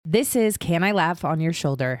This is Can I Laugh on Your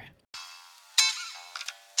Shoulder?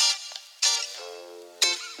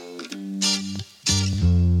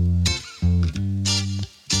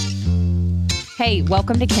 Hey,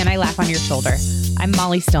 welcome to Can I Laugh on Your Shoulder? I'm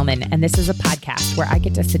Molly Stillman, and this is a podcast where I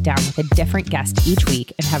get to sit down with a different guest each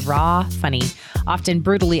week and have raw, funny, often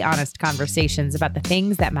brutally honest conversations about the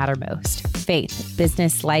things that matter most: faith,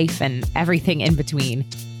 business, life, and everything in between,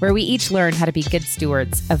 where we each learn how to be good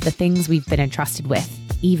stewards of the things we've been entrusted with,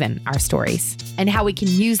 even our stories, and how we can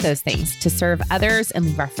use those things to serve others and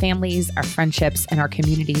leave our families, our friendships, and our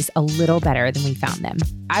communities a little better than we found them.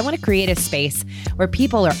 I want to create a space where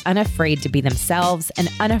people are unafraid to be themselves and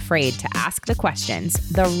unafraid to ask the questions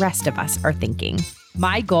the rest of us are thinking.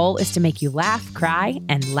 My goal is to make you laugh, cry,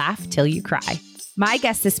 and laugh till you cry. My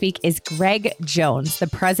guest this week is Greg Jones, the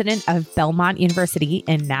president of Belmont University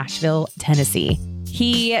in Nashville, Tennessee.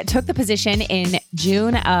 He took the position in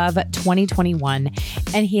June of 2021,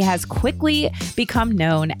 and he has quickly become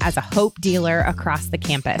known as a hope dealer across the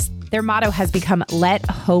campus. Their motto has become "Let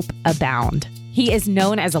Hope Abound." He is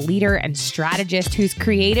known as a leader and strategist whose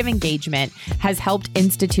creative engagement has helped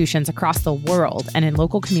institutions across the world and in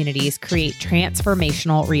local communities create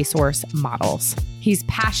transformational resource models. He's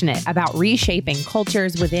passionate about reshaping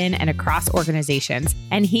cultures within and across organizations,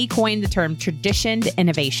 and he coined the term traditioned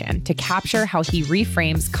innovation to capture how he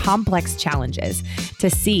reframes complex challenges to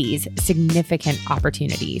seize significant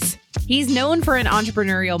opportunities. He's known for an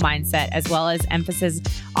entrepreneurial mindset as well as emphasis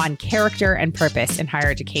on character and purpose in higher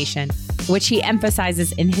education, which he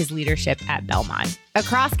emphasizes in his leadership at Belmont.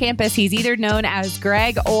 Across campus, he's either known as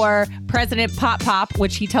Greg or President Pop Pop,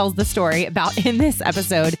 which he tells the story about in this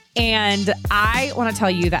episode. And I want to tell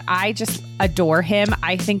you that I just adore him.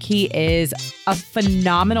 I think he is a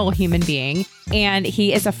phenomenal human being, and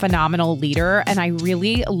he is a phenomenal leader. And I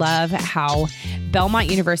really love how Belmont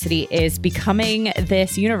University is becoming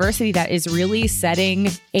this university that is really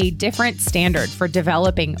setting a different standard for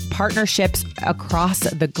developing partnerships across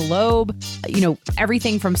the globe. You know,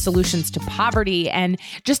 everything from solutions to poverty and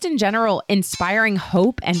just in general, inspiring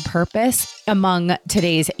hope and purpose among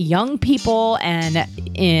today's young people and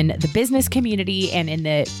in the business community and in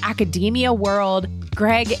the academia world.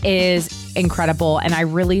 Greg is incredible, and I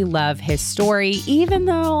really love his story, even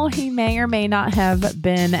though he may or may not have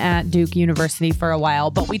been at Duke University for a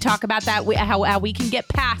while. But we talk about that, how we can get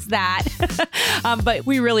past that. But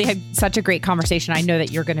we really had such a great conversation. I know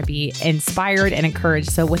that you're going to be inspired and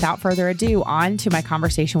encouraged. So without further ado, on to my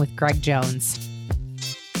conversation with Greg Jones.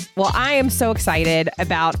 Well, I am so excited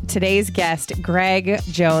about today's guest, Greg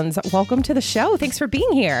Jones. Welcome to the show. Thanks for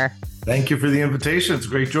being here. Thank you for the invitation. It's a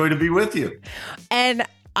great joy to be with you. And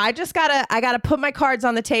I just gotta put my cards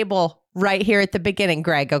on the table right here at the beginning,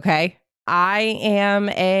 Greg, okay? I am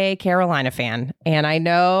a Carolina fan, and I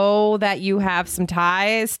know that you have some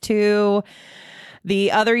ties to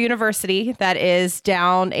the other university that is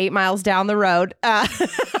down 8 miles down the road.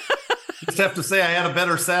 Just have to say I had a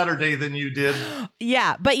better Saturday than you did.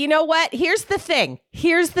 Yeah, but you know what? Here's the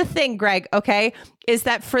thing, Greg, okay, is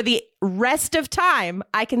that for the rest of time,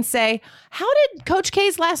 I can say, how did Coach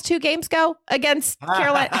K's last 2 games go against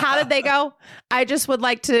Carolina? How did they go? I just would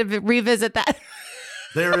like to revisit that.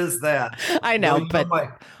 There is that. I know, well,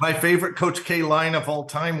 but my favorite Coach K line of all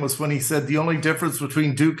time was when he said the only difference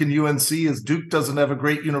between Duke and UNC is Duke doesn't have a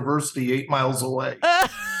great university 8 miles away.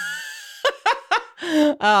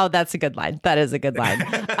 Oh, that's a good line. That is a good line.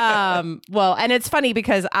 Well, and it's funny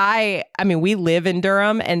because I mean, we live in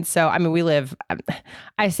Durham. And so, I mean, we live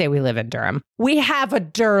in Durham. We have a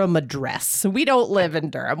Durham address. We don't live in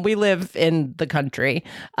Durham. We live in the country.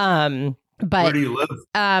 But where do you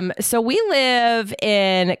live? So we live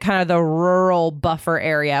in kind of the rural buffer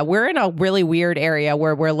area. We're in a really weird area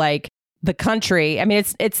where we're like the country. I mean,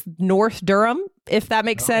 it's North Durham, if that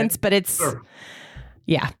makes sense, but it's... Sure.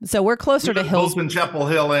 Yeah. So we're closer to Hillsborough. Both in Chapel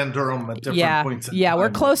Hill and Durham at different points in time. We're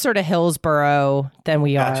closer to Hillsborough than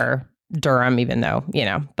we are Durham, even though,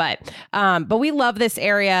 but we love this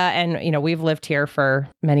area, and, we've lived here for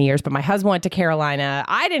many years, but my husband went to Carolina.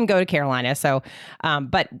 I didn't go to Carolina. So,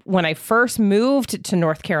 but when I first moved to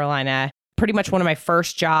North Carolina, pretty much one of my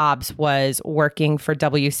first jobs was working for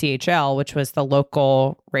WCHL, which was the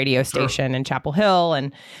local radio station in Chapel Hill.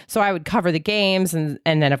 And so I would cover the games. And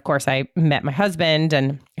then, of course, I met my husband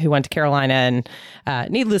and who went to Carolina. And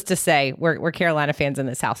needless to say, we're Carolina fans in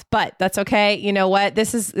this house. But that's okay. You know what?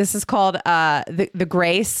 This is called the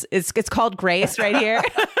grace. It's called grace right here.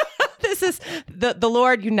 This is the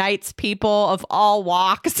Lord unites people of all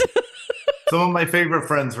walks. Some of my favorite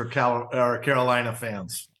friends are Carolina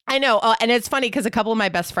fans. I know. And it's funny because a couple of my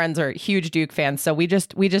best friends are huge Duke fans. So we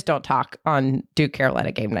just don't talk on Duke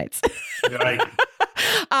Carolina game nights. Right.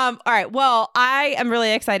 All right. Well, I am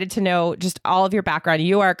really excited to know just all of your background.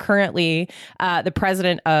 You are currently the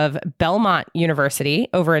president of Belmont University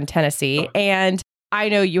over in Tennessee. And I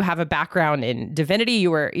know you have a background in divinity.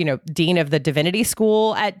 You were, dean of the divinity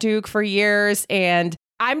school at Duke for years. And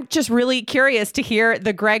I'm just really curious to hear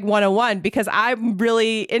the Greg 101 because I'm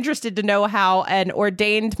really interested to know how an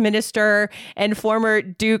ordained minister and former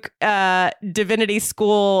Duke Divinity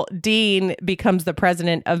School dean becomes the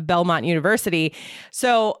president of Belmont University.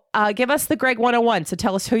 So give us the Greg 101. So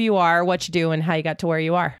tell us who you are, what you do, and how you got to where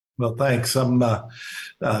you are. Well, thanks. I'm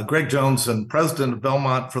Greg Jones and president of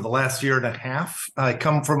Belmont for the last year and a half. I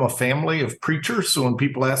come from a family of preachers. So when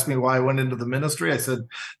people ask me why I went into the ministry, I said,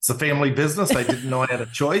 it's a family business. I didn't know I had a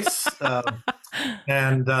choice.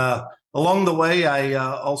 And along the way, I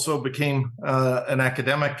also became an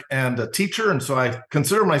academic and a teacher. And so I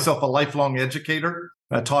consider myself a lifelong educator.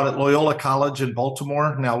 I taught at Loyola College in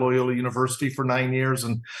Baltimore, now Loyola University, for 9 years,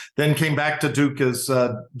 and then came back to Duke as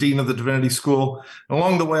dean of the Divinity School. And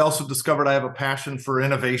along the way, I also discovered I have a passion for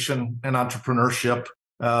innovation and entrepreneurship.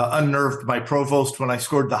 Unnerved my provost when I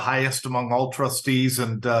scored the highest among all trustees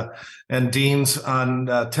and deans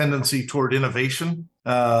on tendency toward innovation.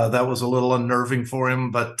 That was a little unnerving for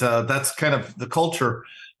him, but that's kind of the culture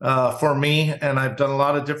for me. And I've done a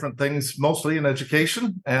lot of different things, mostly in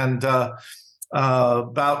education. And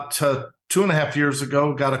about 2.5 years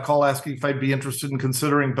ago, got a call asking if I'd be interested in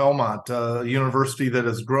considering Belmont, a university that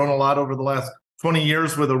has grown a lot over the last 20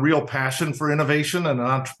 years with a real passion for innovation and an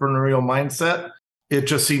entrepreneurial mindset. It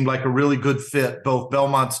just seemed like a really good fit, both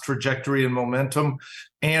Belmont's trajectory and momentum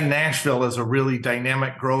and Nashville as a really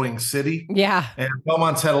dynamic, growing city. Yeah. And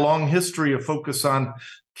Belmont's had a long history of focus on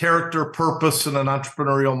character, purpose, and an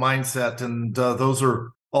entrepreneurial mindset. And those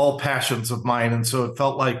are all passions of mine. And so it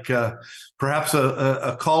felt like perhaps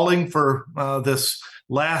a calling for this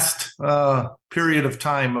last period of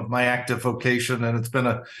time of my active vocation. And it's been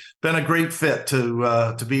a great fit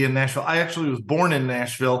to be in Nashville. I actually was born in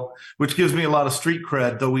Nashville, which gives me a lot of street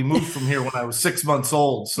cred, though we moved from here when I was 6 months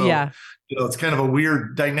old. So yeah. It's kind of a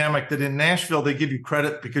weird dynamic that in Nashville, they give you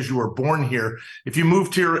credit because you were born here. If you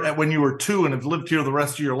moved here when you were 2 and have lived here the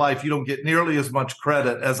rest of your life, you don't get nearly as much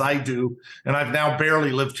credit as I do. And I've now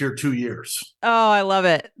barely lived here 2 years. Oh, I love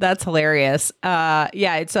it. That's hilarious.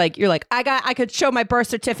 Yeah, it's like, you're like, I could show my birth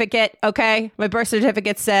certificate. Okay. My birth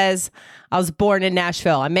certificate says I was born in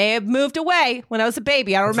Nashville. I may have moved away when I was a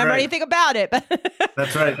baby. I don't remember anything about it. But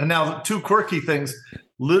That's right. And now 2 quirky things.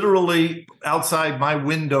 Literally outside my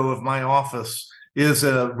window of my office is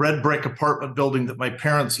a red brick apartment building that my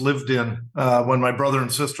parents lived in when my brother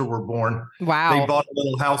and sister were born. Wow. They bought a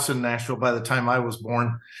little house in Nashville by the time I was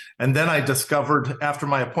born. And then I discovered after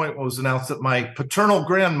my appointment was announced that my paternal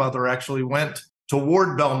grandmother actually went to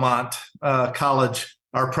Ward Belmont College,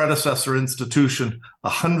 our predecessor institution,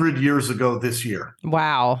 100 years ago this year.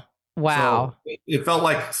 Wow. Wow. So it felt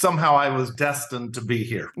like somehow I was destined to be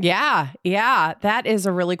here. Yeah. Yeah. That is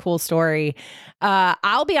a really cool story.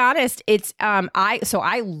 I'll be honest. It's,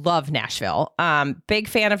 I love Nashville. Big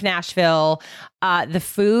fan of Nashville. The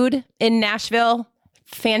food in Nashville,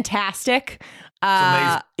 fantastic.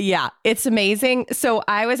 Yeah, it's amazing. So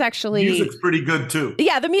I was actually music's pretty good too.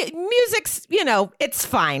 Yeah, the music's, it's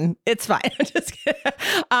fine. It's fine. I'm just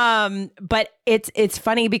kidding. But it's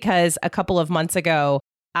funny because a couple of months ago,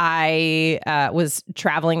 I was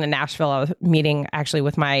traveling to Nashville. I was meeting actually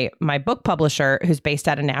with my book publisher who's based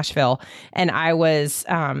out of Nashville. And I was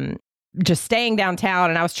just staying downtown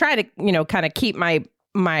and I was trying to, kind of keep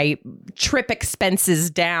my trip expenses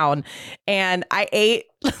down. And I ate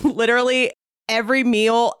literally every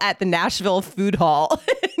meal at the Nashville Food Hall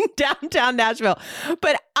in downtown Nashville.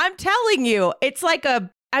 But I'm telling you, it's like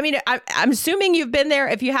I'm assuming you've been there.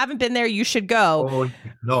 If you haven't been there, you should go. Oh,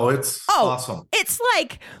 no, it's awesome. It's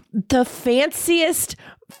like the fanciest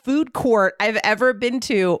food court I've ever been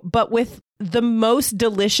to, but with the most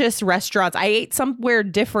delicious restaurants. I ate somewhere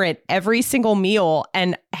different every single meal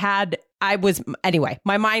and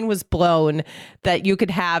my mind was blown that you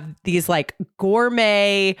could have these like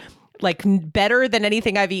gourmet, like better than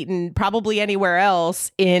anything I've eaten probably anywhere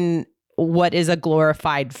else in what is a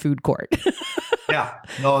glorified food court. Yeah,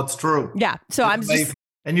 no, it's true. Yeah. So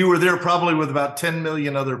and you were there probably with about 10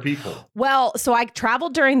 million other people. Well, so I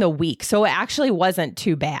traveled during the week, so it actually wasn't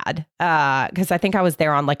too bad because I think I was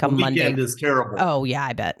there on like a Monday. Weekend is terrible. Oh yeah,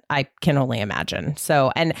 I bet. I can only imagine.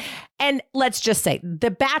 So and let's just say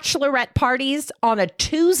the bachelorette parties on a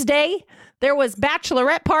Tuesday. There was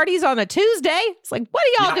bachelorette parties on a Tuesday. It's like, what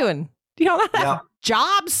are y'all doing? Do y'all not have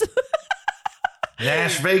jobs?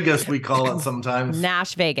 Nash Vegas, we call it sometimes.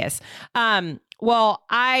 Nash Vegas. Well,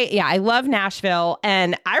 I love Nashville.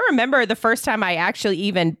 And I remember the first time I actually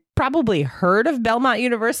even probably heard of Belmont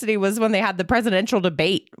University was when they had the presidential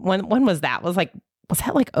debate. When was that? Was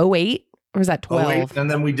that like 08 or was that 12? 08, and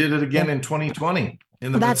then we did it again in 2020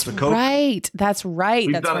 in the midst of COVID. That's right.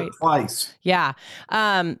 We've done it twice. Yeah.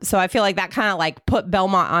 So I feel like that kind of like put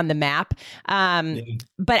Belmont on the map.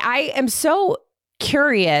 But I am so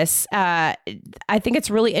curious. I think it's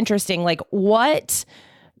really interesting. Like, what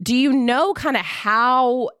do you know kind of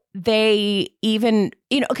how they even,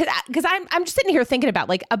 because I'm just sitting here thinking about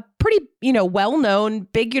like a pretty, well-known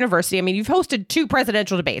big university. I mean, you've hosted 2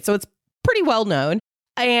 presidential debates, so it's pretty well known.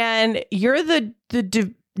 And you're the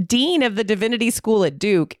dean of the divinity school at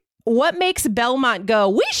Duke. What makes Belmont go,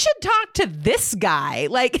 we should talk to this guy?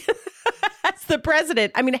 Like, that's the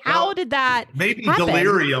president. I mean, how did that maybe happen?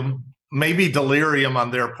 delirium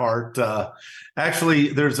on their part. Actually,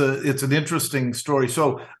 it's an interesting story.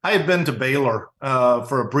 So I had been to Baylor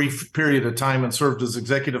for a brief period of time and served as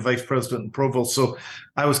executive vice president and provost. So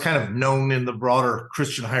I was kind of known in the broader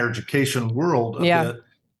Christian higher education world a bit.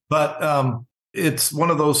 But it's one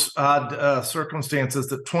of those odd circumstances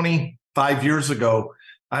that 25 years ago,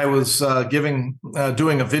 I was doing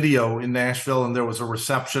a video in Nashville, and there was a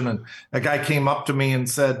reception, and a guy came up to me and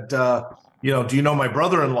said, do you know my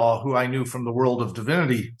brother-in-law, who I knew from the world of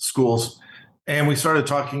divinity schools? And we started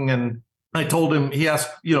talking, and I told him, he asked,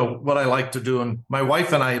 what I like to do. And my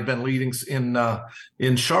wife and I had been leading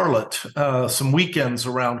in Charlotte some weekends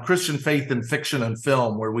around Christian faith and fiction and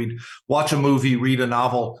film, where we'd watch a movie, read a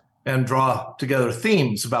novel, and draw together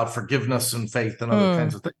themes about forgiveness and faith and other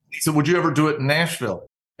kinds of things. He said, would you ever do it in Nashville?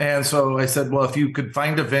 And so I said, well, if you could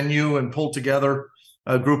find a venue and pull together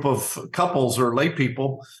a group of couples or lay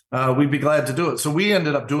people, we'd be glad to do it. So we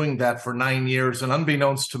ended up doing that for 9 years. And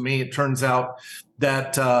unbeknownst to me, it turns out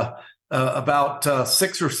that about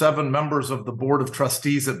 6 or 7 members of the board of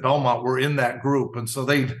trustees at Belmont were in that group. And so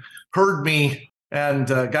they'd heard me and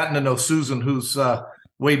gotten to know Susan, who's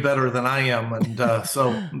way better than I am. And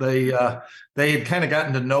so they had kind of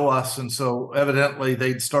gotten to know us. And so evidently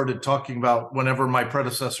they'd started talking about whenever my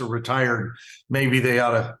predecessor retired, maybe they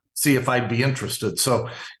ought to see if I'd be interested. So,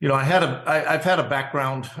 I've had a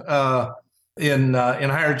background in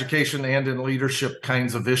higher education and in leadership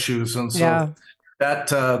kinds of issues. And so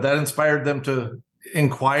that inspired them to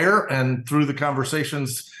inquire. And through the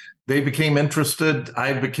conversations, they became interested.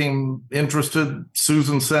 I became interested.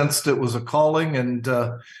 Susan sensed it was a calling, and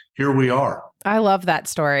here we are. I love that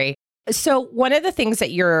story. So one of the things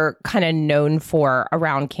that you're kind of known for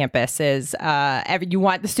around campus is you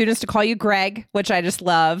want the students to call you Greg, which I just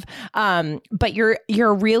love. But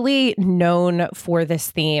you're really known for this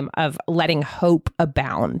theme of letting hope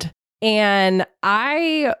abound. And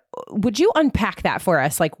would you unpack that for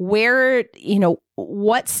us? Like where,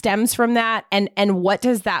 what stems from that and what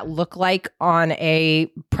does that look like on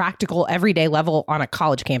a practical everyday level on a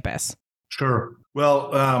college campus? Sure.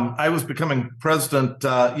 Well, I was becoming president,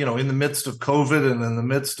 in the midst of COVID and in the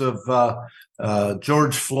midst of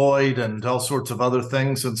George Floyd and all sorts of other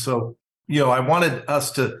things. And so, I wanted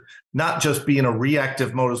us to not just be in a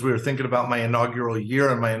reactive mode as we were thinking about my inaugural year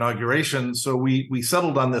and my inauguration. So we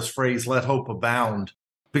settled on this phrase, let hope abound,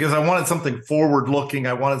 because I wanted something forward looking.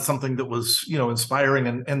 I wanted something that was,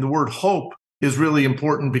 inspiring. And the word hope is really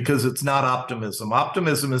important because it's not optimism.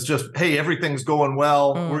 Optimism is just, hey, everything's going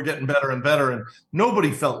well. We're getting better and better. And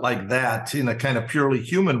nobody felt like that in a kind of purely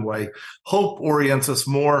human way. Hope orients us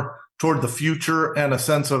more toward the future and a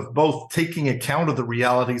sense of both taking account of the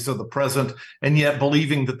realities of the present and yet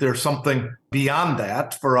believing that there's something beyond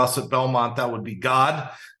that. For us at Belmont, that would be God.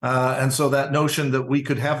 And so that notion that we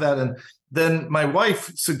could have that. And then my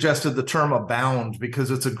wife suggested the term abound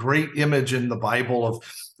because it's a great image in the Bible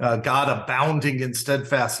of God abounding in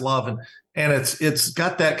steadfast love. And it's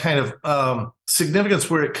got that kind of significance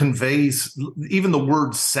where it conveys, even the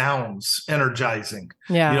word sounds energizing.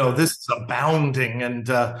 Yeah. This is abounding. And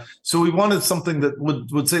so we wanted something that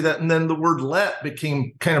would say that. And then the word let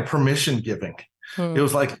became kind of permission giving. It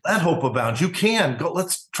was like, let hope abound. You can go,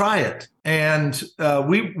 let's try it. And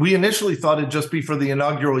we initially thought it'd just be for the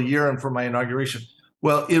inaugural year and for my inauguration.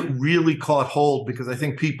 Well, it really caught hold because I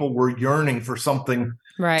think people were yearning for something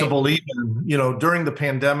to believe in, during the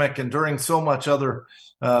pandemic and during so much other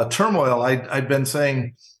turmoil. I'd been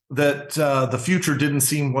saying that the future didn't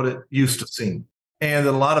seem what it used to seem. And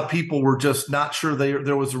that a lot of people were just not sure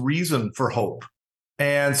there was a reason for hope.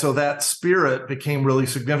 And so that spirit became really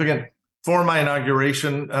significant. For my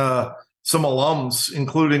inauguration, some alums,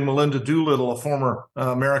 including Melinda Doolittle, a former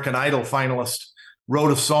American Idol finalist,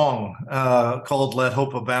 wrote a song called Let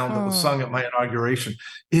Hope Abound that was sung at my inauguration.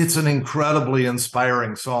 It's an incredibly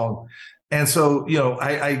inspiring song. And so,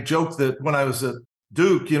 I joked that when I was at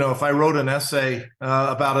Duke, if I wrote an essay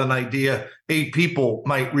about an idea, 8 people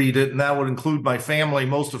might read it, and that would include my family,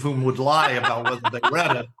 most of whom would lie about whether they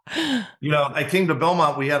read it. I came to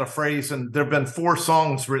Belmont, we had a phrase, and there have been 4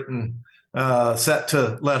 songs written set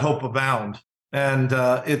to Let Hope Abound. And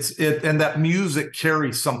and that music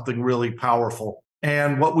carries something really powerful.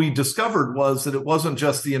 And what we discovered was that it wasn't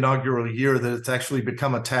just the inaugural year, that it's actually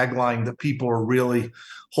become a tagline that people are really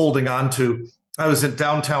holding on to. I was in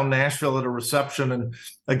downtown Nashville at a reception, and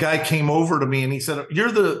a guy came over to me and he said,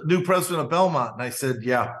 "You're the new president of Belmont." And I said,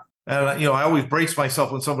 "Yeah." And, I always brace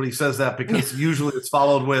myself when somebody says that, because usually it's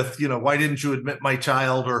followed with, "Why didn't you admit my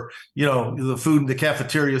child?" Or, "The food in the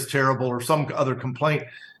cafeteria is terrible," or some other complaint.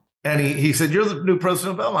 And he said, "You're the new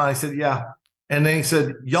president of Belmont." I said, "Yeah." And then he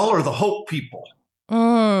said, "Y'all are the hope people."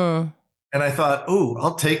 And I thought, "Oh,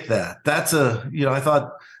 I'll take that." I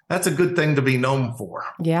thought that's a good thing to be known for.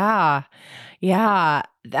 Yeah. Yeah.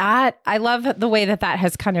 I love the way that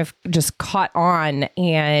has kind of just caught on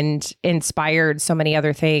and inspired so many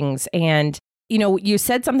other things. And, you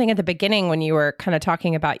said something at the beginning when you were kind of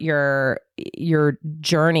talking about your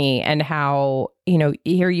journey and how,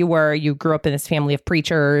 here you grew up in this family of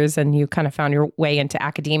preachers and you kind of found your way into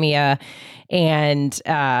academia and,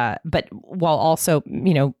 but while also,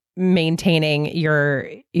 maintaining your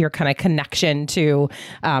kind of connection to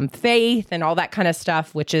faith and all that kind of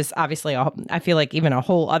stuff, which is obviously, I feel like even a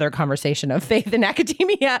whole other conversation of faith in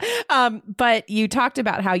academia. But you talked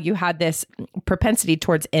about how you had this propensity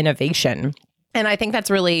towards innovation. And I think that's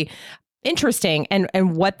really interesting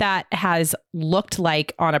and what that has looked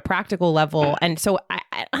like on a practical level. And so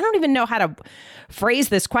I don't even know how to phrase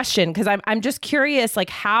this question, because I'm just curious, like,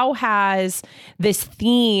 how has this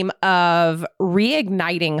theme of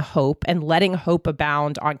reigniting hope and letting hope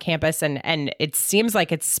abound on campus, and it seems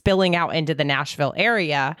like it's spilling out into the Nashville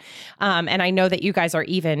area. And I know that you guys are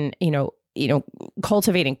even,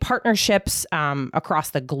 cultivating partnerships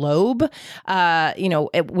across the globe,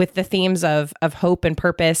 with the themes of hope and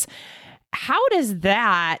purpose. How does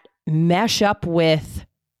that mesh up with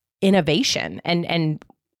innovation? And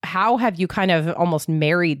how have you kind of almost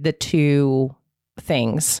married the two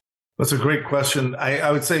things? That's a great question. I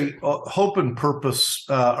would say hope and purpose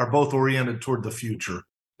are both oriented toward the future,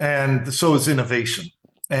 and so is innovation.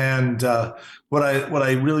 And what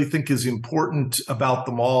I really think is important about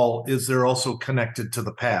them all is they're also connected to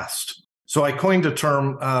the past. So I coined a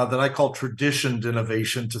term that I call traditioned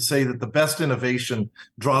innovation, to say that the best innovation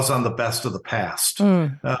draws on the best of the past.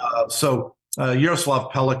 So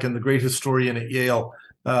Jaroslav Pelikan, the great historian at Yale,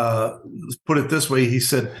 put it this way. He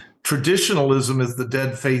said, "Traditionalism is the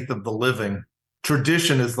dead faith of the living.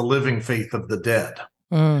 Tradition is the living faith of the dead."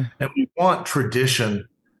 And we want tradition.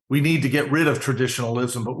 We need to get rid of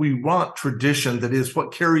traditionalism, but we want tradition that is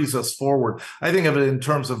what carries us forward. I think of it in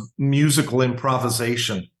terms of musical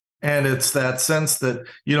improvisation. And it's that sense that,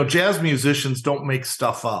 jazz musicians don't make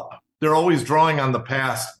stuff up. They're always drawing on the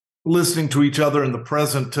past, listening to each other in the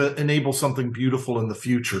present to enable something beautiful in the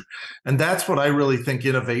future. And that's what I really think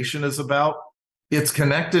innovation is about. It's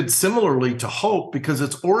connected similarly to hope because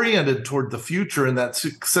it's oriented toward the future in that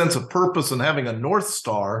sense of purpose and having a North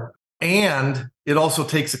Star. And it also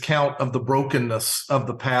takes account of the brokenness of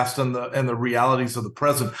the past and the realities of the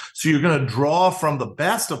present. So you're going to draw from the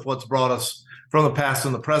best of what's brought us from the past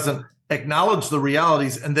and the present, acknowledge the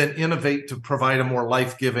realities, and then innovate to provide a more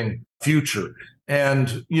life-giving future.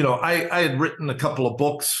 And, I had written a couple of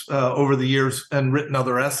books over the years and written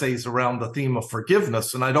other essays around the theme of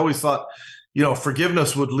forgiveness. And I'd always thought,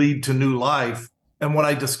 forgiveness would lead to new life. And what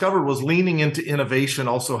I discovered was leaning into innovation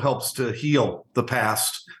also helps to heal the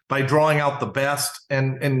past by drawing out the best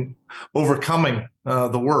and overcoming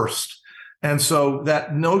the worst. And so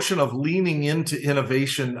that notion of leaning into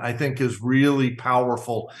innovation, I think, is really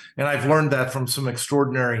powerful. And I've learned that from some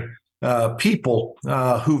extraordinary people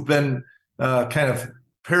who've been kind of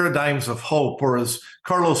paradigms of hope, or as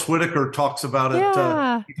Carlos Whitaker talks about it,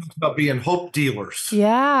 he talks about being hope dealers.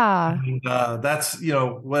 Yeah. And that's,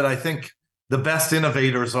 what I think the best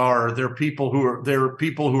innovators are. They're people who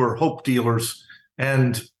are hope dealers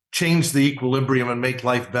and change the equilibrium and make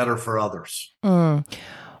life better for others.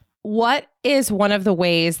 What is one of the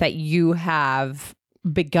ways that you have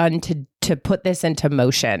begun to put this into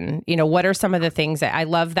motion? What are some of the things that I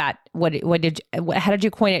love that? How did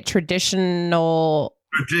you coin it? Traditioned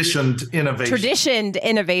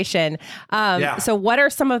innovation. So what are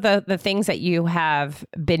some of the things that you have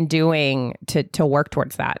been doing to work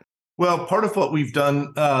towards that? Well, part of what we've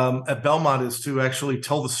done at Belmont is to actually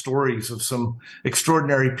tell the stories of some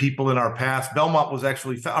extraordinary people in our past. Belmont was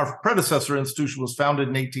actually, our predecessor institution was founded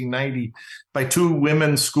in 1890 by two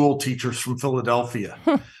women school teachers from Philadelphia.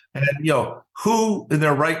 And, who in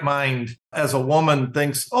their right mind as a woman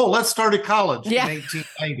thinks, oh, let's start a college in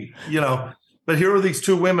 1890, But here are these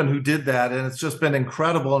two women who did that, and it's just been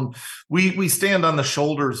incredible. And we stand on the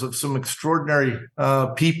shoulders of some extraordinary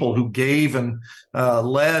people who gave and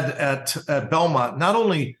led at Belmont. Not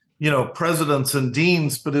only presidents and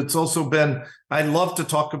deans, but it's also been. I love to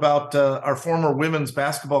talk about our former women's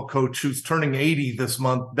basketball coach, who's turning 80 this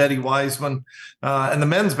month, Betty Wiseman, and the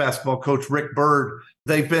men's basketball coach, Rick Byrd.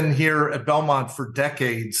 They've been here at Belmont for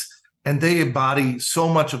decades, and they embody so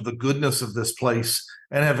much of the goodness of this place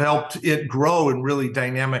and have helped it grow in really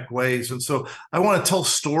dynamic ways. And so I want to tell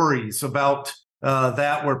stories about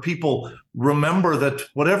that, where people remember that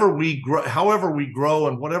whatever we grow, however we grow,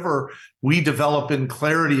 and whatever we develop in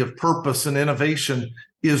clarity of purpose and innovation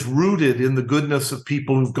is rooted in the goodness of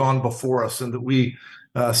people who've gone before us, and that we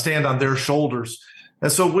stand on their shoulders.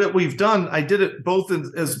 And so what we've done, I did it both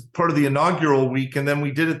as part of the inaugural week, and then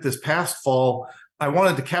we did it this past fall. I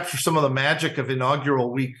wanted to capture some of the magic of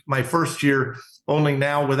inaugural week, my first year, only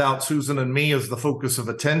now without Susan and me as the focus of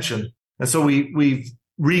attention. And so we've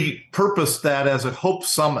repurposed that as a Hope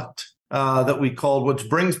Summit that we called, which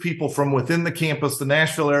brings people from within the campus, the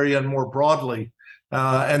Nashville area, and more broadly.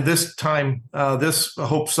 And this time, this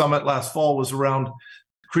Hope Summit last fall was around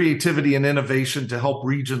creativity and innovation to help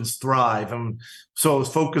regions thrive. And so it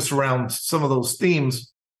was focused around some of those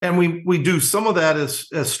themes. And we do some of that as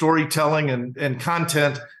storytelling and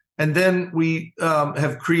content. And then we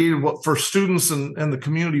have created for students and the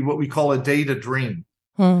community, what we call a day to dream.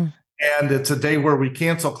 And it's a day where we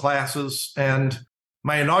cancel classes. And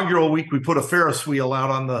my inaugural week, we put a Ferris wheel out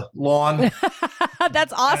on the lawn.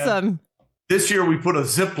 That's awesome. And this year we put a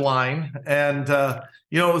zip line, and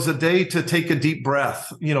it was a day to take a deep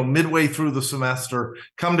breath, midway through the semester,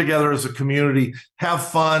 come together as a community, have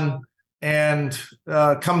fun, and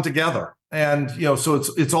come together. And, so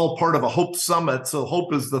it's all part of a Hope Summit. So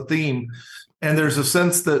hope is the theme. And there's a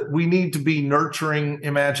sense that we need to be nurturing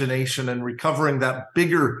imagination and recovering that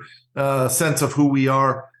bigger sense of who we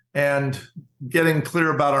are, and getting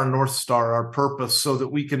clear about our North Star, our purpose, so that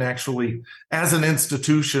we can actually, as an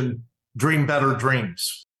institution, dream better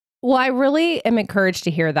dreams. Well, I really am encouraged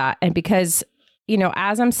to hear that. And because,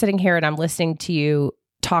 as I'm sitting here and I'm listening to you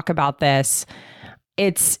talk about this,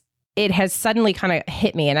 it has suddenly kind of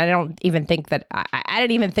hit me. And I don't even think that I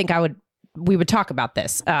didn't even think we would talk about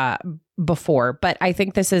this before. But I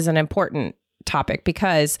think this is an important topic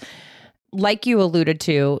because, like you alluded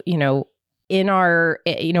to, in our,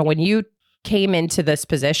 when you came into this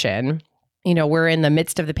position, we're in the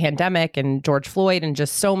midst of the pandemic and George Floyd and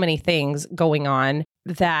just so many things going on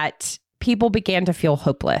that people began to feel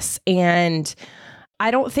hopeless. And I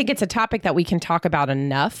don't think it's a topic that we can talk about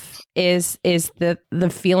enough is the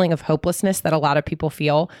feeling of hopelessness that a lot of people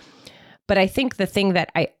feel. But I think the thing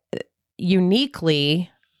that uniquely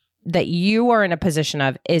that you are in a position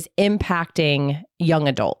of is impacting young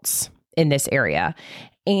adults in this area.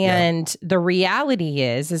 And the reality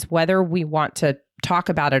is whether we want to talk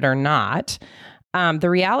about it or not, the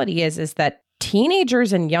reality is that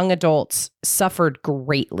teenagers and young adults suffered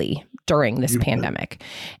greatly during this pandemic.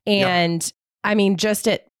 And I mean, just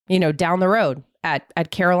at, down the road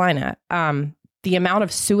at Carolina, the amount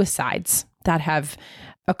of suicides that have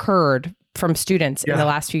occurred from students in the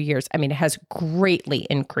last few years, it has greatly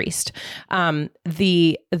increased.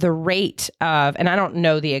 The rate of, and I don't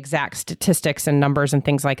know the exact statistics and numbers and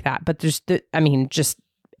things like that, but there's, just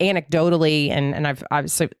anecdotally, and I've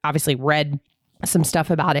obviously read some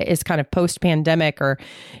stuff about it, is kind of post-pandemic or,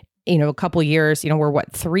 a couple years, we're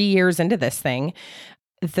 3 years into this thing.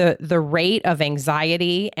 The rate of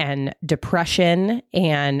anxiety and depression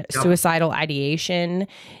and suicidal ideation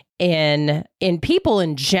in people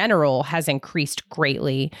in general has increased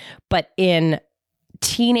greatly, but in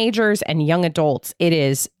teenagers and young adults, it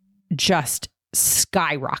is just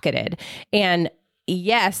skyrocketed. And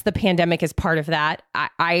yes, the pandemic is part of that.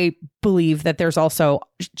 I believe that there's also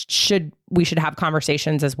we should have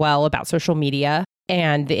conversations as well about social media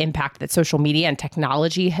and the impact that social media and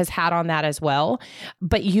technology has had on that as well.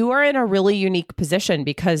 But you are in a really unique position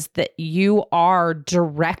because that you are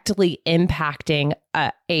directly impacting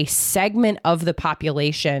a segment of the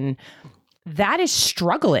population that is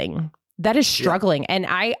struggling That is struggling. And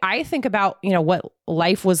I think about, what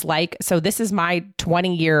life was like. So this is my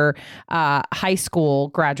 20-year high school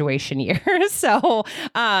graduation year. So,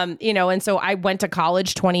 and so I went to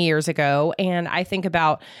college 20 years ago. And I think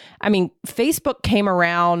about, Facebook came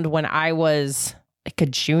around when I was like a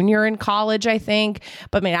junior in college, I think.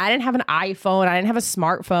 But I didn't have an iPhone. I didn't have a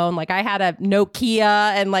smartphone. Like I had a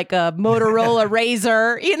Nokia and like a Motorola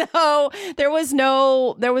Razr, there was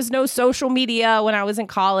no social media when I was in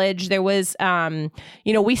college. There was,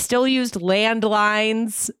 we still used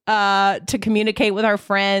landlines to communicate with our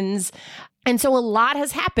friends. And so a lot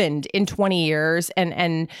has happened in 20 years.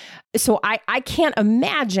 And so I can't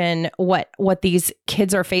imagine what these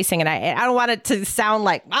kids are facing. And I don't want it to sound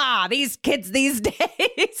like, these kids these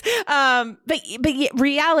days. But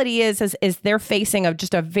reality is they're facing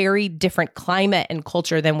just a very different climate and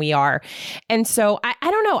culture than we are. And so I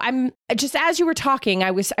don't know. I'm just, as you were talking,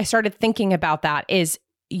 I started thinking about that is,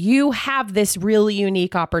 you have this really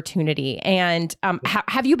unique opportunity, and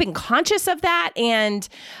have you been conscious of that? And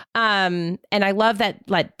I love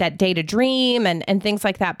that data dream and things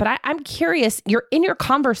like that. But I'm curious, you're in your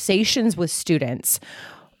conversations with students.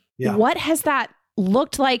 Yeah. What has that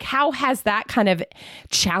looked like? How has that kind of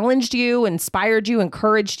challenged you, inspired you,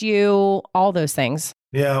 encouraged you, all those things?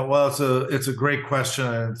 Yeah, well, it's a great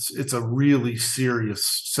question. It's a really serious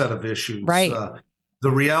set of issues. Right. The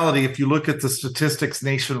reality, if you look at the statistics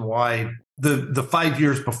nationwide, the 5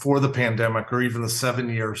 years before the pandemic, or even the 7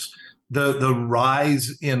 years, the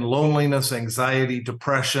rise in loneliness, anxiety,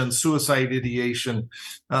 depression, suicide ideation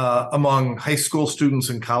among high school students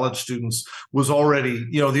and college students was already,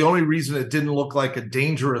 the only reason it didn't look like a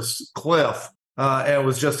dangerous cliff and it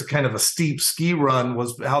was just a kind of a steep ski run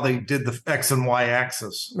was how they did the X and Y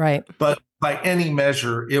axis. Right. But by any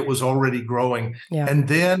measure, it was already growing. Yeah. And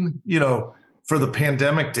then, for the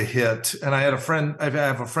pandemic to hit. And I have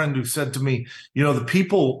a friend who said to me, the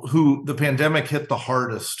people who the pandemic hit the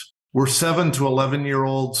hardest were 7 to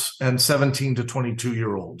 11-year-olds and 17 to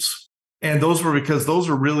 22-year-olds. And those were because those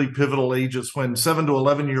are really pivotal ages when 7 to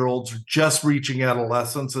 11-year-olds are just reaching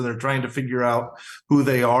adolescence and they're trying to figure out who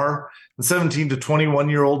they are. And 17 to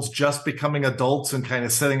 21-year-olds just becoming adults and kind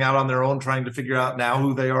of setting out on their own, trying to figure out now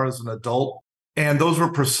who they are as an adult. And those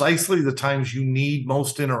were precisely the times you need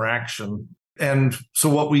most interaction. And so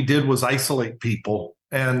what we did was isolate people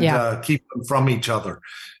and keep them from each other.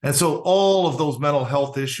 And so all of those mental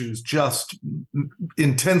health issues just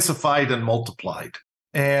intensified and multiplied.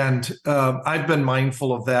 And I've been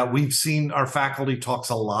mindful of that. We've seen our faculty talks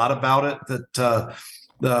a lot about it, that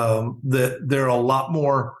there are a lot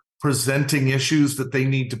more presenting issues that they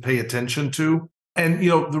need to pay attention to. And,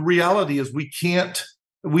 the reality is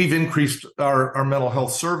we've increased our mental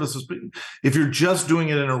health services, but if you're just doing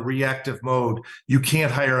it in a reactive mode, you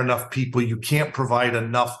can't hire enough people. You can't provide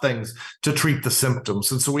enough things to treat the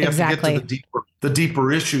symptoms. And so we have to get to the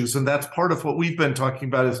deeper issues. And that's part of what we've been talking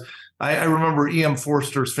about is I remember E.M.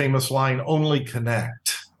 Forster's famous line, only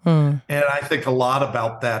connect. And I think a lot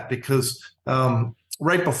about that because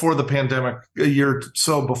right before the pandemic, a year or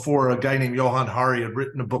so before, a guy named Johan Hari had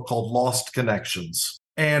written a book called Lost Connections.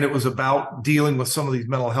 And it was about dealing with some of these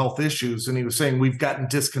mental health issues. And he was saying we've gotten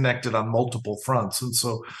disconnected on multiple fronts. And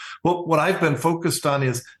so what I've been focused on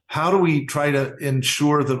is how do we try to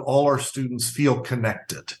ensure that all our students feel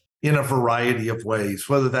connected in a variety of ways,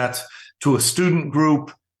 whether that's to a student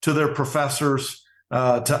group, to their professors,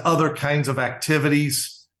 to other kinds of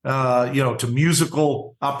activities, to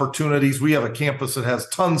musical opportunities. We have a campus that has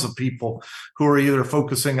tons of people who are either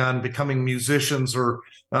focusing on becoming musicians or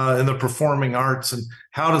in the performing arts, and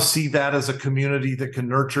how to see that as a community that can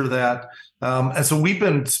nurture that. And so we've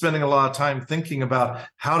been spending a lot of time thinking about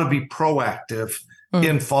how to be proactive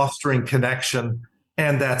in fostering connection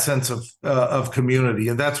and that sense of community.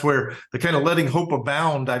 And that's where the kind of letting hope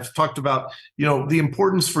abound. I've talked about, the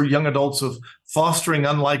importance for young adults of fostering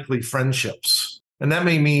unlikely friendships. And that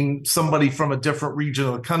may mean somebody from a different region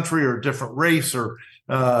of the country or a different race or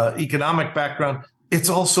economic background. It's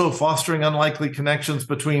also fostering unlikely connections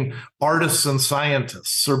between artists and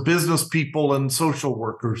scientists or business people and social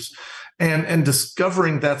workers and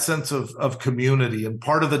discovering that sense of community. And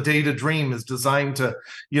part of the Data Dream is designed to,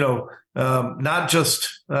 not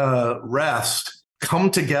just rest,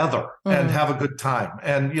 come together and have a good time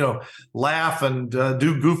and, laugh and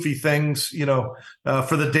do goofy things,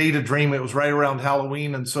 for the Data Dream. It was right around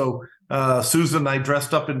Halloween. And so Susan and I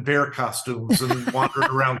dressed up in bear costumes and wandered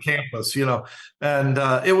around campus, and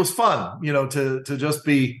it was fun, to just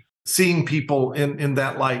be seeing people in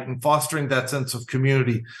that light and fostering that sense of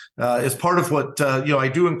community is part of what, I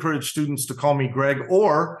do encourage students to call me Greg,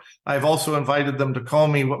 or I've also invited them to call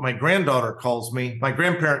me what my granddaughter calls me. My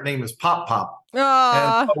grandparent name is Pop Pop.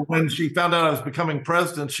 And so when she found out I was becoming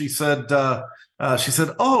president, she said,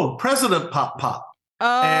 "Oh, President Pop Pop."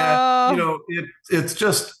 And, it's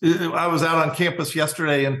just, I was out on campus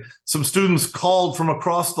yesterday and some students called from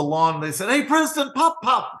across the lawn. And they said, "Hey, President Pop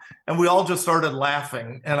Pop." And we all just started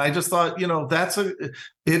laughing. And I just thought,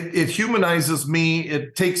 it humanizes me.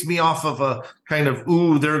 It takes me off of a kind of,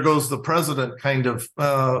 "Ooh, there goes the president" kind of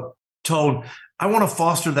tone. I want to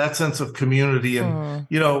foster that sense of community. And,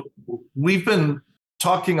 we've been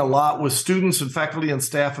talking a lot with students and faculty and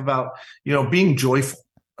staff about, being joyful.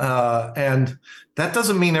 And that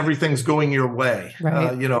doesn't mean everything's going your way.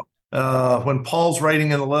 Right. When Paul's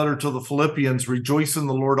writing in the letter to the Philippians, "Rejoice in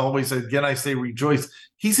the Lord always. Again, I say rejoice."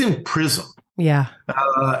 He's in prison. Yeah.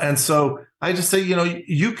 And so I just say,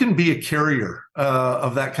 you can be a carrier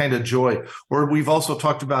of that kind of joy. Or we've also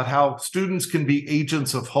talked about how students can be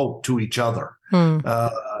agents of hope to each other.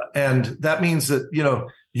 And that means that,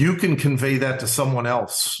 you can convey that to someone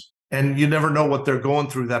else. And you never know what they're going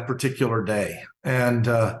through that particular day. And,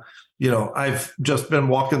 I've just been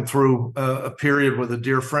walking through a period with a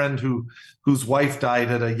dear friend whose wife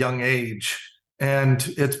died at a young age.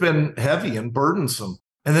 And it's been heavy and burdensome.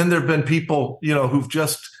 And then there've been people, who've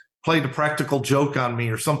just played a practical joke on me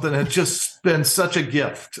or something. It's just been such a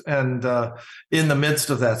gift. And in the midst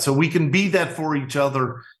of that, so we can be that for each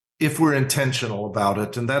other if we're intentional about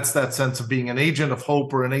it. And that's that sense of being an agent of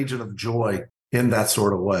hope or an agent of joy in that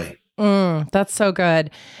sort of way. That's so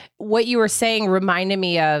good. What you were saying reminded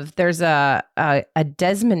me of, there's a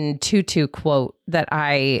Desmond Tutu quote that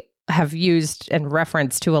I have used and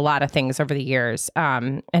referenced to a lot of things over the years.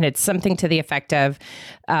 And it's something to the effect of,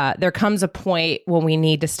 there comes a point when we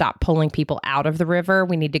need to stop pulling people out of the river.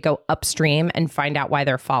 We need to go upstream and find out why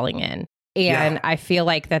they're falling in. And I feel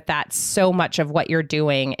like that's so much of what you're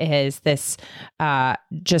doing is this,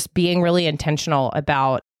 just being really intentional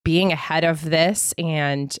about being ahead of this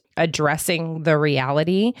and addressing the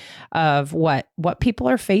reality of what people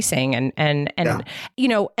are facing. And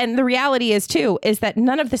the reality is that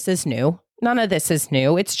none of this is new. None of this is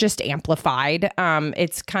new. It's just amplified.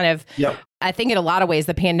 It's kind of, I think in a lot of ways,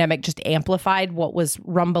 the pandemic just amplified what was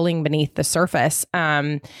rumbling beneath the surface.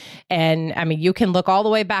 And I mean, you can look all the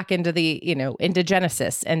way back into into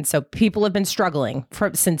Genesis. And so people have been struggling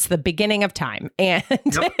since the beginning of time. And,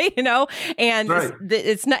 right.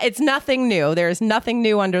 it's nothing new. There's nothing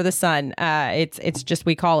new under the sun. It's just,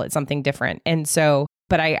 we call it something different. And so,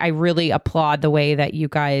 but I really applaud the way that you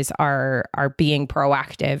guys are being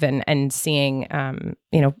proactive and seeing,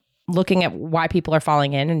 looking at why people are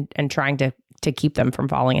falling in and trying to keep them from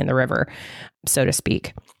falling in the river, so to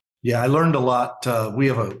speak. Yeah, I learned a lot. We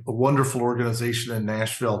have a wonderful organization in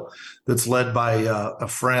Nashville that's led by a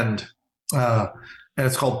friend, and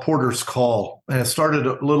it's called Porter's Call. And it started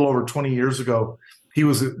a little over 20 years ago. He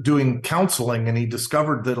was doing counseling, and he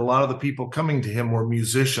discovered that a lot of the people coming to him were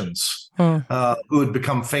musicians who had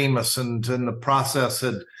become famous, and in the process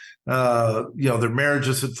had their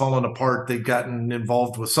marriages had fallen apart. They'd gotten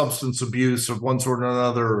involved with substance abuse of one sort or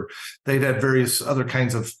another. Or they'd had various other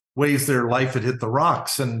kinds of ways their life had hit the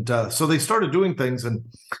rocks. And so they started doing things. And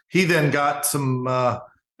he then got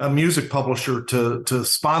a music publisher to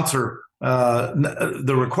sponsor.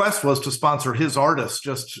 The request was to sponsor his artists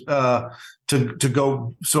just to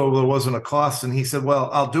go, so there wasn't a cost. And he said, "Well,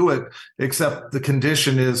 I'll do it, except the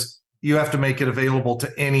condition is you have to make it available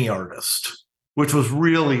to any artist," which was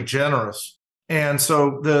really generous. And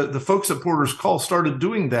so the folks at Porter's Call started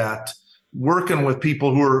doing that, working with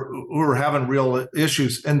people who are having real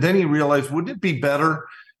issues. And then he realized, wouldn't it be better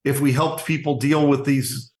if we helped people deal with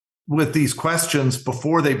these questions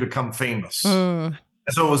before they become famous?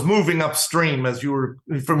 And so it was moving upstream, as you were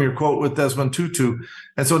from your quote with Desmond Tutu.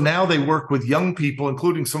 And so now they work with young people,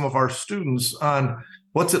 including some of our students, on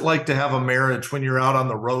what's it like to have a marriage when you're out on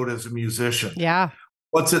the road as a musician? Yeah.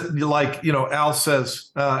 What's it like?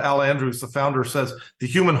 Al Andrews, the founder, says the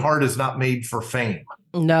human heart is not made for fame.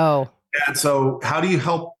 No. And so how do you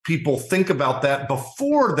help people think about that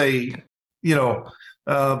before they,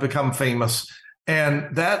 become famous?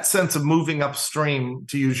 And that sense of moving upstream,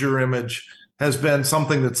 to use your image, has been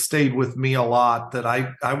something that stayed with me a lot, that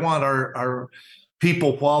I want our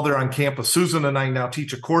people while they're on campus. Susan and I now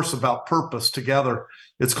teach a course about purpose together.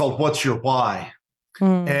 It's called What's Your Why?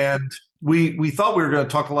 And we thought we were going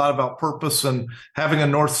to talk a lot about purpose and having a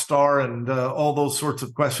North Star and all those sorts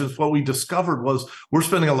of questions. What we discovered was we're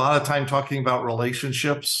spending a lot of time talking about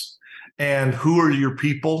relationships and who are your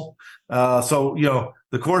people. So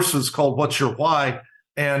The course is called What's Your Why?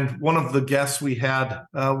 And one of the guests we had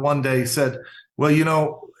one day said,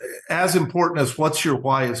 well, as important as what's your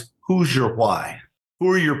why is who's your why?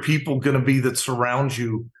 Who are your people going to be that surround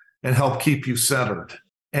you and help keep you centered?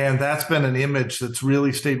 And that's been an image that's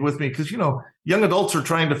really stayed with me because, young adults are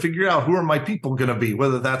trying to figure out who are my people going to be,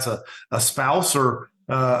 whether that's a spouse or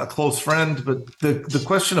a close friend. But the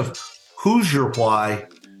question of who's your why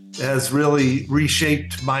has really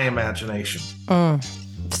reshaped my imagination.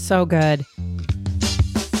 So good.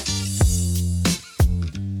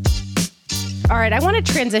 All right, I want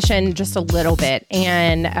to transition just a little bit,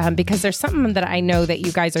 and because there's something that I know that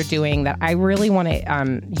you guys are doing that I really want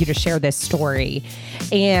you to share this story.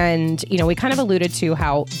 And we kind of alluded to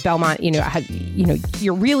how Belmont,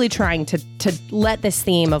 you're really trying to let this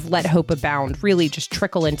theme of let hope abound really just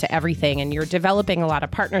trickle into everything, and you're developing a lot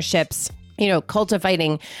of partnerships.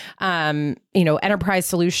 Cultivating, enterprise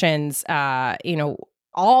solutions,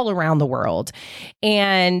 all around the world.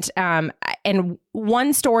 And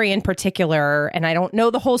one story in particular, and I don't know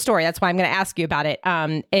the whole story, that's why I'm going to ask you about it,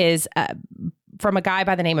 is from a guy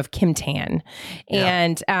by the name of Kim Tan.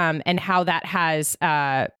 Yeah. And how that has,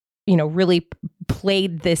 really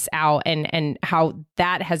played this out and how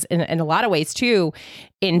that has, in a lot of ways too,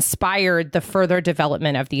 inspired the further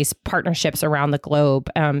development of these partnerships around the globe.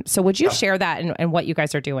 So would you share that and what you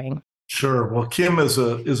guys are doing? Sure. Well, Kim is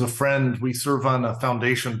a friend. We serve on a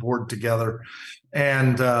foundation board together,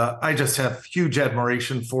 and I just have huge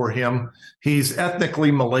admiration for him. He's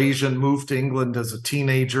ethnically Malaysian, moved to England as a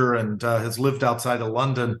teenager, and has lived outside of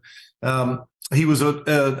London. He was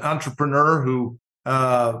an entrepreneur who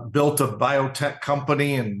built a biotech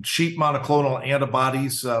company and sheep monoclonal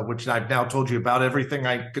antibodies, which I've now told you about everything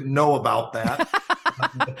I know about that.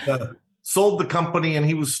 Sold the company, and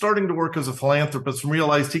he was starting to work as a philanthropist and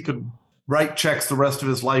realized he could write checks the rest of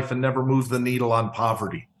his life and never move the needle on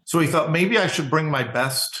poverty. So he thought, maybe I should bring my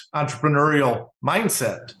best entrepreneurial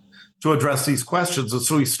mindset to address these questions. And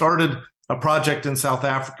so he started a project in South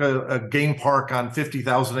Africa, a game park on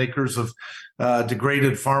 50,000 acres of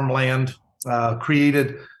degraded farmland,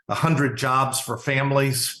 created 100 jobs for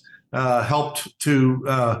families, helped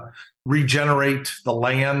to regenerate the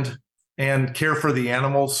land and care for the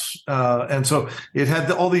animals. And so it had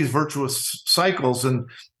all these virtuous cycles and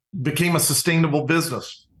became a sustainable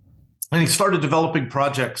business. And he started developing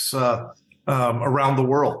projects around the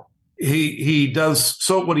world. He does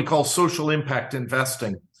what he calls social impact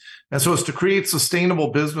investing. And so it's to create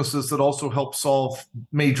sustainable businesses that also help solve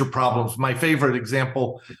major problems. My favorite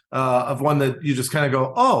example of one that you just kind of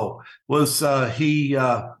go, was he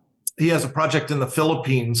has a project in the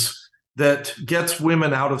Philippines that gets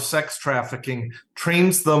women out of sex trafficking,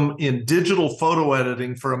 trains them in digital photo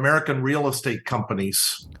editing for American real estate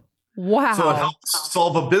companies. Wow. So it helps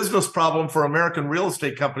solve a business problem for American real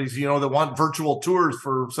estate companies, that want virtual tours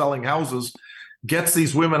for selling houses, gets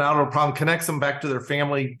these women out of a problem, connects them back to their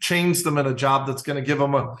family, chains them in a job that's going to give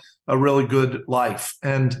them a really good life.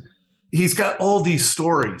 And he's got all these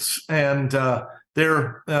stories, and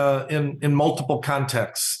they're in multiple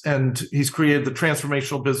contexts. And he's created the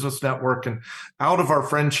Transformational Business Network. And out of our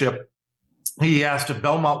friendship, he asked if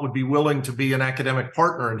Belmont would be willing to be an academic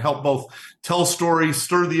partner and help both tell stories,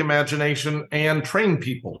 stir the imagination, and train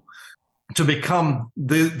people to become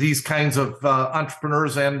these kinds of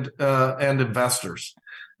entrepreneurs and investors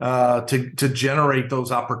to generate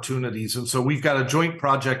those opportunities. And so we've got a joint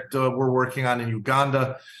project we're working on in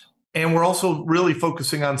Uganda. And we're also really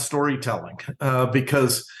focusing on storytelling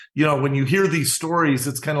because, when you hear these stories,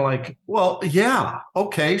 it's kind of like, well, yeah,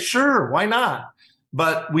 okay, sure, why not?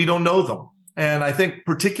 But we don't know them. And I think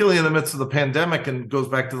particularly in the midst of the pandemic, and it goes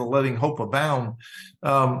back to the letting hope abound,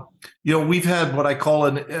 we've had what I call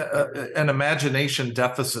an imagination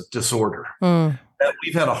deficit disorder.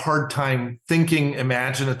 We've had a hard time thinking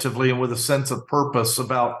imaginatively and with a sense of purpose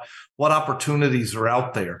about what opportunities are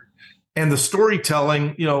out there. And the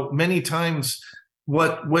storytelling, many times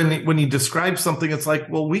when you describe something, it's like,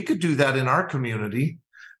 well, we could do that in our community.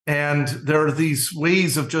 And there are these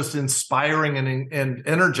ways of just inspiring and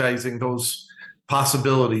energizing those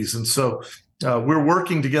possibilities. And so we're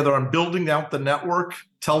working together on building out the network,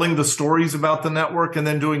 telling the stories about the network, and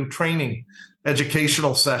then doing training,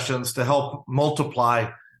 educational sessions to help multiply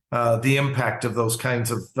the impact of those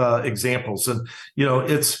kinds of examples. And,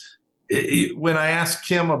 when I asked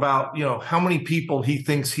Kim about, how many people he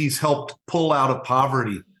thinks he's helped pull out of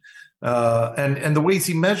poverty, and the ways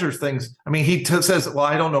he measures things, he says, well,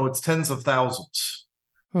 I don't know, it's tens of thousands.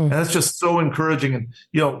 And that's just so encouraging. And,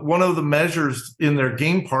 one of the measures in their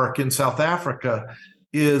game park in South Africa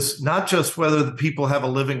is not just whether the people have a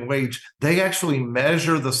living wage. They actually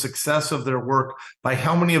measure the success of their work by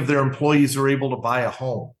how many of their employees are able to buy a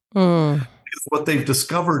home. What they've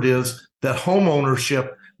discovered is that home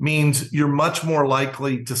ownership means you're much more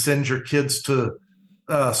likely to send your kids to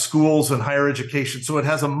schools and higher education. So it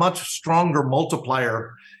has a much stronger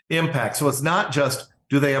multiplier impact. So it's not just,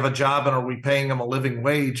 do they have a job and are we paying them a living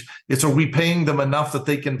wage? It's, are we paying them enough that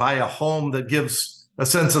they can buy a home that gives a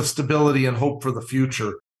sense of stability and hope for the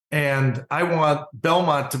future? And I want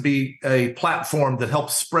Belmont to be a platform that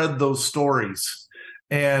helps spread those stories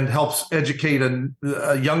and helps educate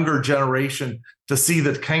a younger generation to see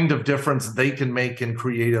the kind of difference they can make in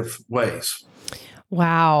creative ways.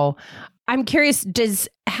 Wow. I'm curious,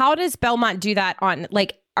 how does Belmont do that on,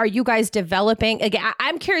 like, are you guys developing? Like,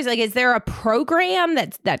 I'm curious, like, is there a program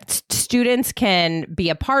that students can be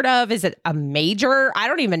a part of? Is it a major? I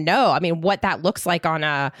don't even know. I mean, what that looks like on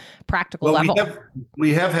a practical level.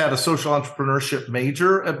 We have had a social entrepreneurship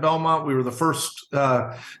major at Belmont. We were the first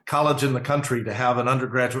college in the country to have an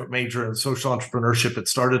undergraduate major in social entrepreneurship. It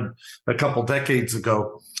started a couple decades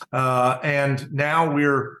ago. And now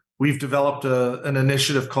we've developed an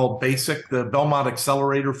initiative called BASIC, the Belmont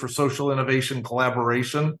Accelerator for Social Innovation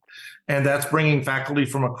Collaboration. And that's bringing faculty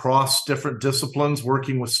from across different disciplines,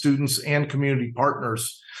 working with students and community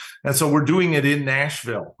partners. And so we're doing it in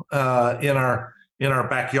Nashville, in our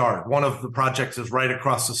backyard. One of the projects is right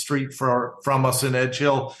across the street from us in Edge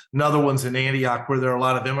Hill. Another one's in Antioch, where there are a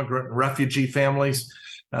lot of immigrant and refugee families.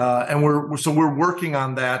 And we're working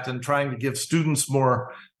on that and trying to give students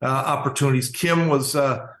more opportunities. Kim was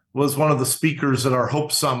one of the speakers at our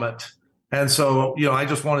Hope Summit. And so, I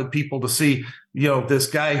just wanted people to see, this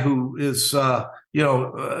guy who is, he's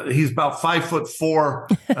about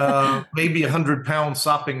 5'4", maybe 100 pounds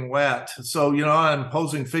sopping wet. So, an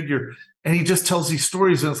imposing figure. And he just tells these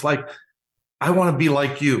stories. And it's like, I want to be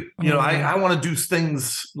like you. I want to do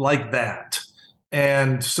things like that.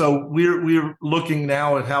 And so we're looking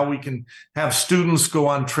now at how we can have students go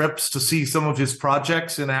on trips to see some of his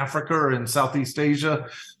projects in Africa or in Southeast Asia.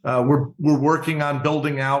 We're working on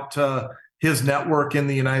building out his network in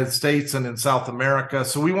the United States and in South America.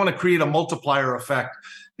 So we want to create a multiplier effect.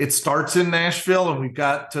 It starts in Nashville, and we've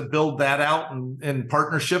got to build that out in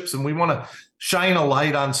partnerships. And we want to shine a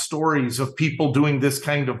light on stories of people doing this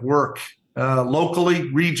kind of work locally,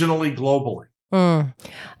 regionally, globally.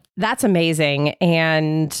 That's amazing.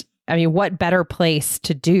 And I mean, what better place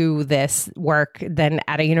to do this work than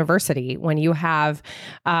at a university when you have,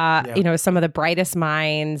 some of the brightest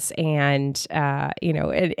minds and,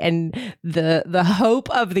 and the hope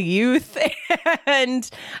of the youth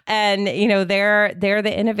and they're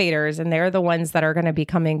the innovators, and they're the ones that are going to be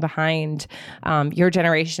coming behind your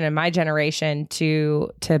generation and my generation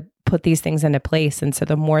to put these things into place. And so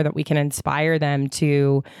the more that we can inspire them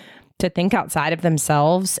to think outside of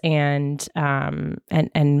themselves and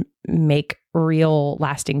make real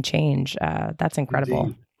lasting change. That's incredible.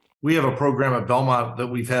 Indeed. We have a program at Belmont that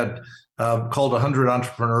we've had called 100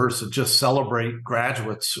 Entrepreneurs that just celebrate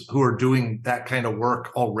graduates who are doing that kind of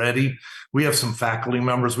work already. We have some faculty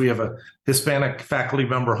members. We have a Hispanic faculty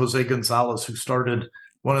member, Jose Gonzalez, who started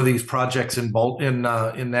one of these projects in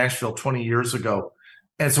Nashville 20 years ago.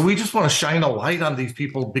 And so we just want to shine a light on these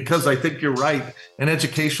people, because I think you're right. An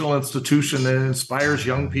educational institution that inspires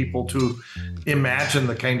young people to imagine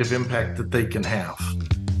the kind of impact that they can have.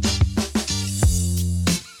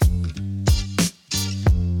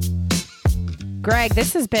 Greg,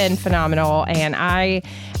 this has been phenomenal. And I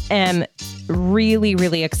am really,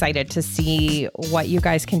 really excited to see what you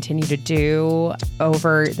guys continue to do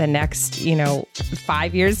over the next,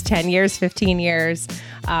 5 years, 10 years, 15 years.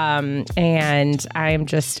 And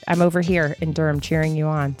I'm over here in Durham cheering you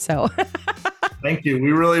on. So thank you.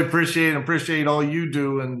 We really appreciate all you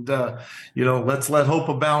do. And, let's let hope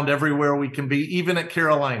abound everywhere we can be, even at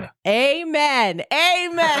Carolina. Amen.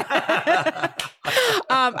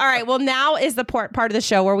 All right. Well, now is the part of the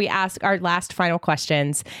show where we ask our last final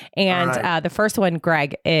questions. And the first one,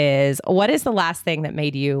 Greg, is, what is the last thing that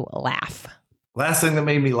made you laugh? Last thing that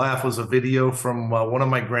made me laugh was a video from one of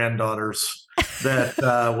my granddaughters that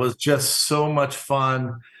was just so much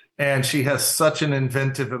fun. And she has such an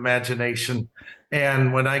inventive imagination.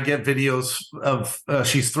 And when I get videos of,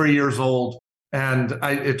 she's 3 years old, and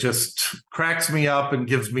it just cracks me up and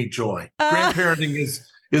gives me joy. Grandparenting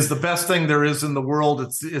is the best thing there is in the world.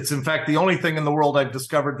 It's in fact the only thing in the world I've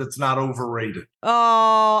discovered that's not overrated.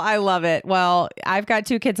 Oh, I love it. Well, I've got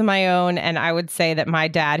 2 kids of my own, and I would say that my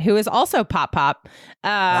dad, who is also Pop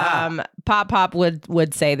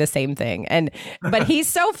would say the same thing. But he's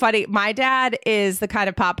so funny. My dad is the kind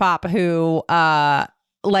of Pop who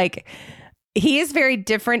he is very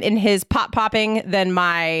different in his popping than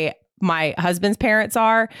my husband's parents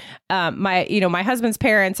are. My husband's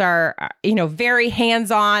parents are, very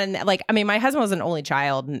hands-on. Like, I mean, my husband was an only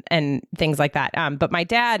child and things like that. But my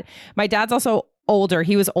dad's also older.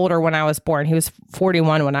 He was older when I was born. He was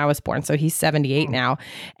 41 when I was born. So he's 78 now.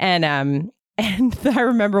 And I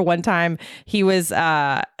remember one time he was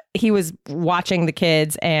watching the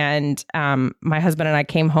kids, and my husband and I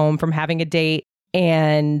came home from having a date,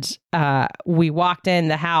 and we walked in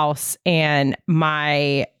the house, and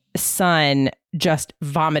my son just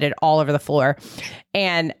vomited all over the floor.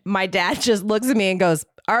 And my dad just looks at me and goes,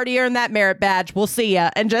 "Already earned that merit badge. We'll see ya."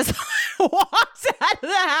 And just walks out of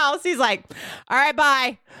the house. He's like, "All right,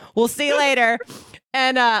 bye. We'll see you later."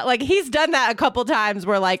 And he's done that a couple times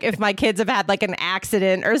where, like, if my kids have had like an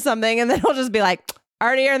accident or something, and then he'll just be like,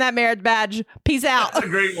 "Already earned that marriage badge. Peace out." That's a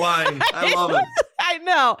great line. I love it. I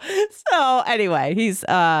know. So anyway, he's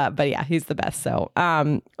the best. So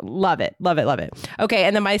love it. Love it. Love it. Okay.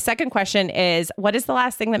 And then my second question is, what is the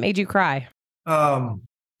last thing that made you cry?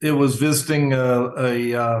 It was visiting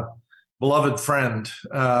a beloved friend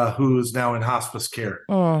who is now in hospice care.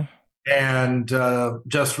 Oh. And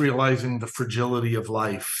just realizing the fragility of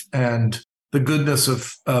life and the goodness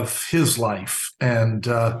of his life, and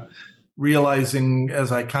realizing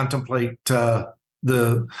as I contemplate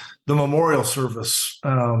the memorial service,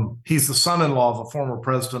 he's the son-in-law of a former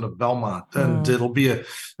president of Belmont, and it'll be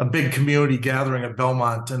a big community gathering at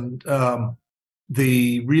Belmont, and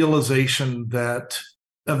the realization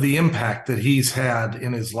of the impact that he's had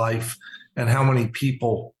in his life, and how many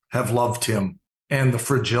people have loved him, and the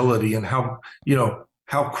fragility, and how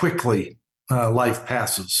quickly life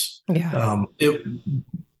passes. Yeah.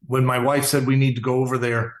 When my wife said we need to go over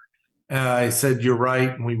there, I said, "You're right."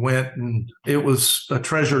 And we went, and it was a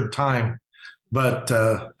treasured time, but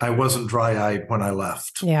I wasn't dry-eyed when I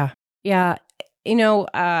left. Yeah. Yeah.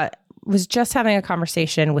 Was just having a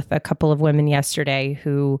conversation with a couple of women yesterday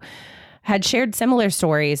who had shared similar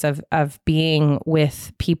stories of being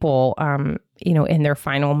with people, in their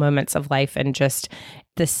final moments of life, and just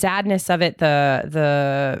the sadness of it,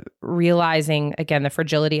 the realizing, again, the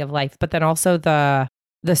fragility of life, but then also the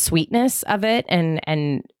sweetness of it,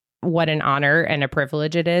 and what an honor and a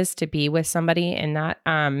privilege it is to be with somebody in that,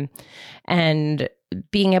 and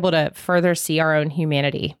being able to further see our own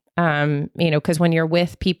humanity. Because when you're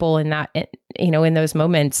with people in that, in those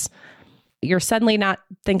moments, you're suddenly not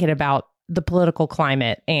thinking about the political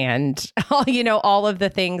climate and all of the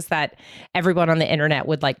things that everyone on the internet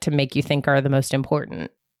would like to make you think are the most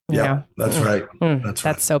important. Yeah, that's right.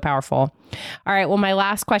 That's so powerful. All right. Well, my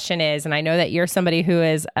last question is, and I know that you're somebody who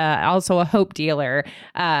is also a hope dealer,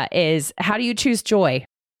 is how do you choose joy?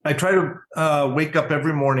 I try to wake up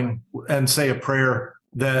every morning and say a prayer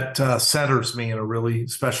that centers me in a really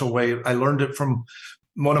special way. I learned it from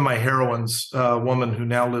one of my heroines, a woman who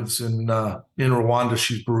now lives in Rwanda.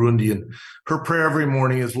 She's Burundian. Her prayer every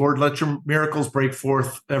morning is, "Lord, let your miracles break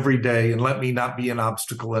forth every day, and let me not be an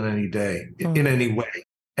obstacle in any way."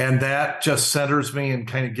 And that just centers me and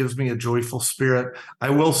kind of gives me a joyful spirit. I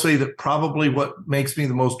will say that probably what makes me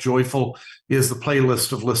the most joyful is the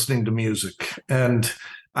playlist of listening to music. And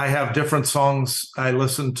I have different songs I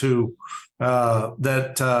listen to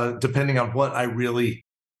that depending on what I really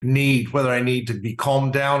need, whether I need to be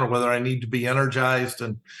calmed down or whether I need to be energized.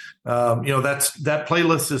 And, that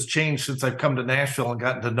playlist has changed since I've come to Nashville and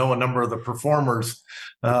gotten to know a number of the performers.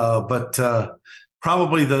 But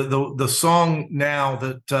probably the song now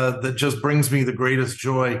that just brings me the greatest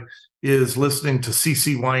joy is listening to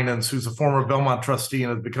CeCe Winans, who's a former Belmont trustee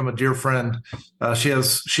and has become a dear friend.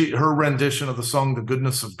 Her rendition of the song "The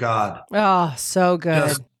Goodness of God." Oh, so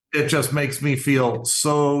good. It just makes me feel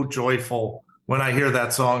so joyful when I hear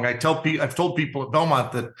that song. I've told people at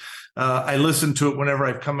Belmont that I listen to it whenever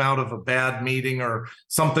I've come out of a bad meeting or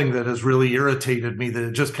something that has really irritated me, that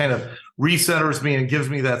it just kind of recenters me and gives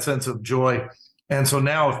me that sense of joy. And so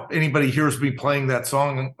now if anybody hears me playing that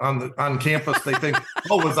song on campus, they think,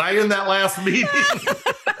 "Oh, was I in that last meeting?"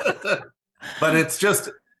 But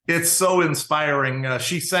it's so inspiring.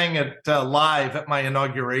 She sang it live at my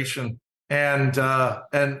inauguration, and wow.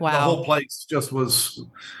 The whole place just was,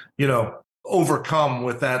 overcome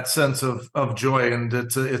with that sense of joy, and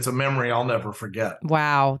it's a memory I'll never forget.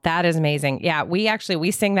 Wow, that is amazing. Yeah,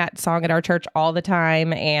 we sing that song at our church all the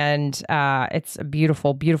time, and it's a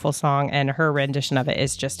beautiful, beautiful song, and her rendition of it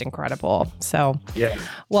is just incredible. So, yeah.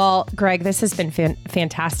 Well, Greg, this has been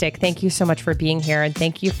fantastic. Thank you so much for being here, and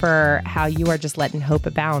thank you for how you are just letting hope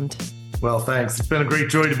abound. Well, thanks. It's been a great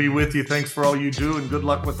joy to be with you. Thanks for all you do, and good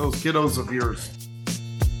luck with those kiddos of yours.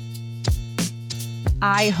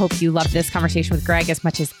 I hope you loved this conversation with Greg as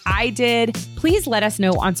much as I did. Please let us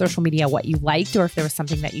know on social media what you liked or if there was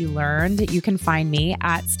something that you learned. You can find me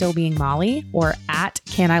at Still Being Molly or at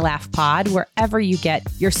Can I Laugh Pod, wherever you get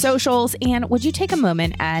your socials. And would you take a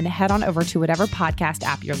moment and head on over to whatever podcast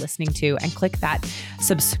app you're listening to and click that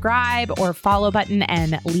subscribe or follow button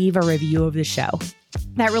and leave a review of the show.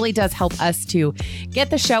 That really does help us to get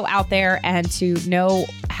the show out there and to know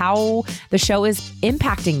how the show is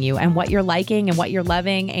impacting you and what you're liking and what you're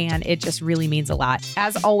loving. And it just really means a lot.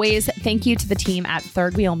 As always, thank you to the team at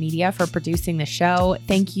Third Wheel Media for producing the show.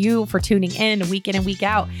 Thank you for tuning in and week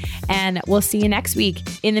out. And we'll see you next week.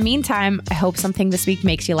 In the meantime, I hope something this week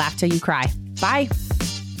makes you laugh till you cry. Bye.